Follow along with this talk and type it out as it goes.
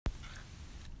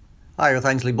Hi, you're with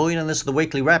Ainslie and this is the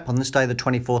weekly wrap on this day, the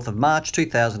 24th of March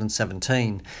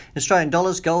 2017. Australian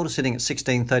dollars, gold is sitting at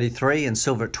 $16.33 and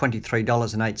silver at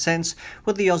 $23.08,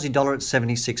 with the Aussie dollar at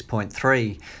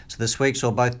 76.3. So this week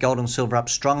saw both gold and silver up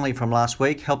strongly from last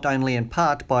week, helped only in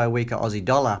part by a weaker Aussie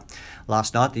dollar.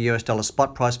 Last night, the US dollar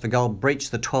spot price for gold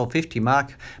breached the $12.50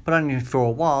 mark, but only for a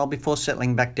while before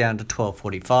settling back down to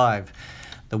 $12.45.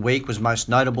 The week was most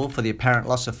notable for the apparent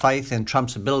loss of faith in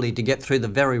Trump's ability to get through the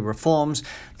very reforms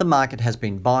the market has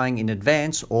been buying in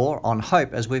advance or on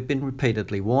hope, as we've been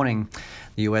repeatedly warning.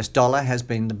 The US dollar has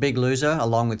been the big loser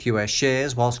along with US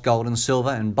shares, whilst gold and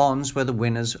silver and bonds were the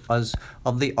winners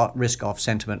of the risk-off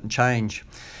sentiment and change.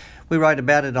 We wrote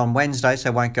about it on Wednesday,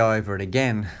 so I won't go over it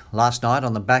again. Last night,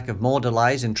 on the back of more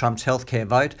delays in Trump's healthcare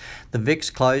vote, the VIX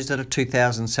closed at a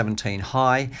 2017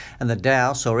 high, and the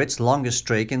Dow saw its longest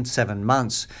streak in 7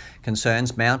 months.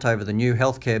 Concerns mount over the new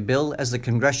healthcare bill as the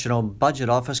Congressional Budget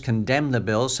Office condemned the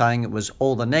bill, saying it was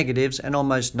all the negatives and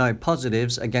almost no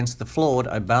positives against the flawed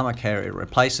Obamacare it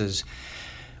replaces.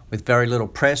 With very little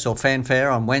press or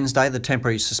fanfare, on Wednesday the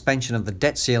temporary suspension of the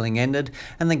debt ceiling ended,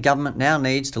 and the government now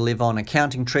needs to live on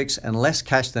accounting tricks and less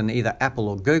cash than either Apple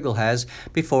or Google has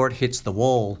before it hits the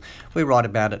wall. We write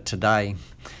about it today.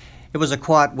 It was a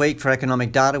quiet week for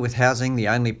economic data, with housing the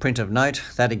only print of note.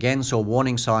 That again saw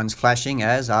warning signs flashing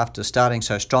as, after starting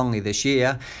so strongly this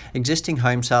year, existing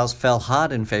home sales fell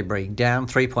hard in February, down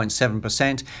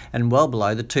 3.7% and well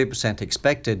below the 2%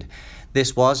 expected.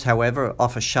 This was, however,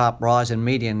 off a sharp rise in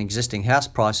median existing house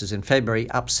prices in February,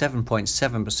 up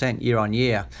 7.7% year on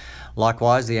year.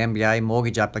 Likewise, the MBA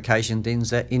mortgage application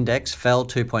index fell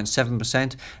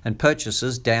 2.7% and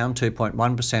purchases down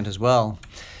 2.1% as well.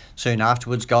 Soon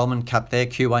afterwards, Goldman cut their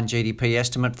Q1 GDP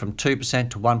estimate from 2%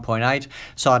 to 1.8%,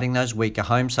 citing those weaker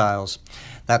home sales.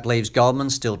 That leaves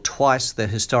Goldman still twice the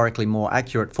historically more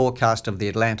accurate forecast of the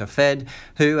Atlanta Fed,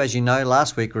 who, as you know,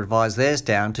 last week revised theirs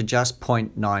down to just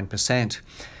 0.9%.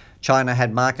 China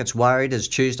had markets worried as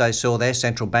Tuesday saw their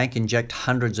central bank inject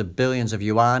hundreds of billions of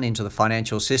yuan into the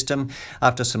financial system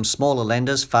after some smaller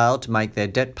lenders failed to make their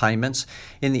debt payments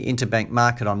in the interbank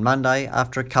market on Monday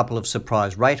after a couple of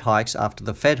surprise rate hikes after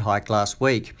the Fed hike last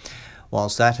week.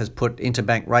 Whilst that has put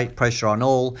interbank rate pressure on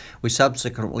all, we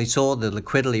subsequently saw the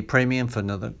liquidity premium for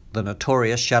the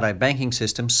notorious shadow banking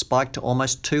system spike to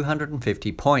almost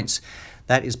 250 points.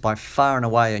 That is by far and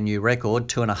away a new record,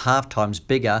 2.5 times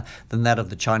bigger than that of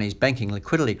the Chinese banking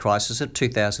liquidity crisis of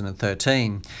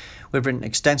 2013. We've written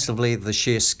extensively of the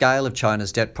sheer scale of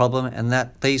China's debt problem and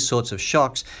that these sorts of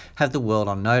shocks have the world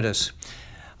on notice.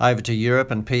 Over to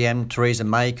Europe, and PM Theresa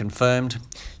May confirmed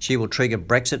she will trigger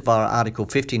Brexit via Article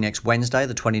 50 next Wednesday,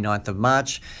 the 29th of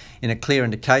March. In a clear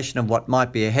indication of what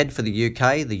might be ahead for the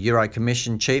UK, the Euro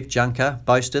Commission chief, Juncker,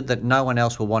 boasted that no one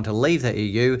else will want to leave the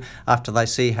EU after they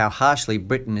see how harshly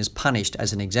Britain is punished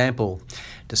as an example.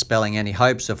 Dispelling any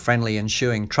hopes of friendly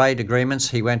ensuing trade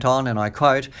agreements, he went on, and I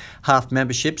quote, "Half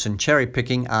memberships and cherry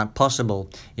picking aren't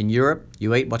possible. In Europe,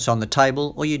 you eat what's on the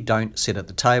table or you don't sit at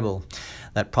the table."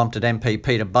 That prompted MP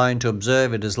Peter Bone to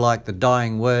observe it is like the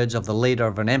dying words of the leader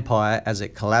of an empire as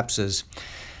it collapses.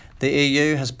 The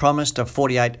EU has promised a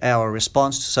 48-hour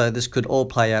response, so this could all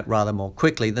play out rather more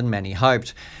quickly than many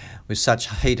hoped. With such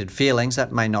heated feelings,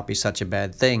 that may not be such a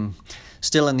bad thing.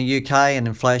 Still, in the UK, and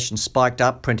inflation spiked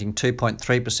up, printing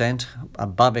 2.3%,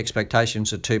 above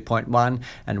expectations of 2.1%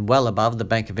 and well above the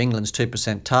Bank of England's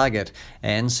 2% target,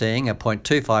 and seeing a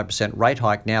 0.25% rate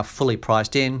hike now fully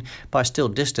priced in by still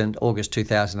distant August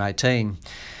 2018.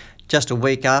 Just a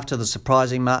week after the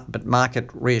surprising but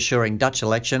market-reassuring Dutch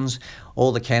elections,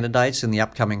 all the candidates in the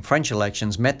upcoming French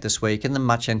elections met this week in the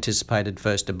much-anticipated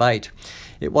first debate.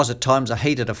 It was at times a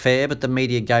heated affair, but the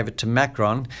media gave it to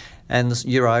Macron, and the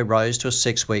euro rose to a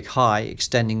 6-week high,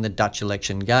 extending the Dutch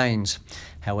election gains.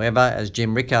 However, as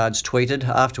Jim Rickards tweeted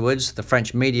afterwards, the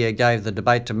French media gave the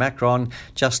debate to Macron,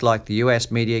 just like the US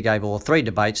media gave all 3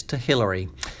 debates to Hillary.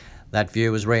 That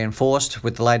view was reinforced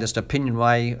with the latest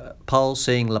Opinionway poll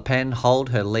seeing Le Pen hold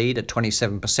her lead at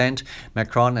 27%,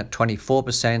 Macron at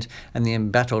 24%, and the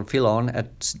embattled Fillon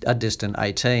at a distant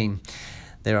 18%.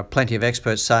 There are plenty of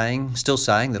experts still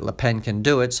saying that Le Pen can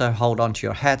do it, so hold on to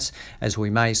your hats, as we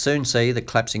may soon see the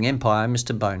collapsing empire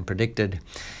Mr. Bone predicted.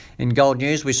 In gold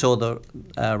news, we saw the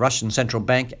Russian central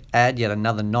bank add yet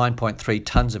another 9.3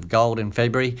 tonnes of gold in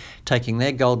February, taking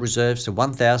their gold reserves to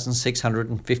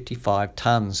 1,655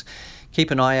 tonnes. Keep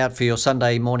an eye out for your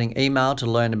Sunday morning email to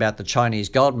learn about the Chinese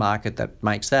gold market that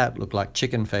makes that look like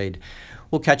chicken feed.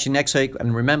 We'll catch you next week,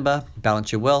 and remember,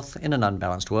 balance your wealth in an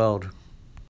unbalanced world.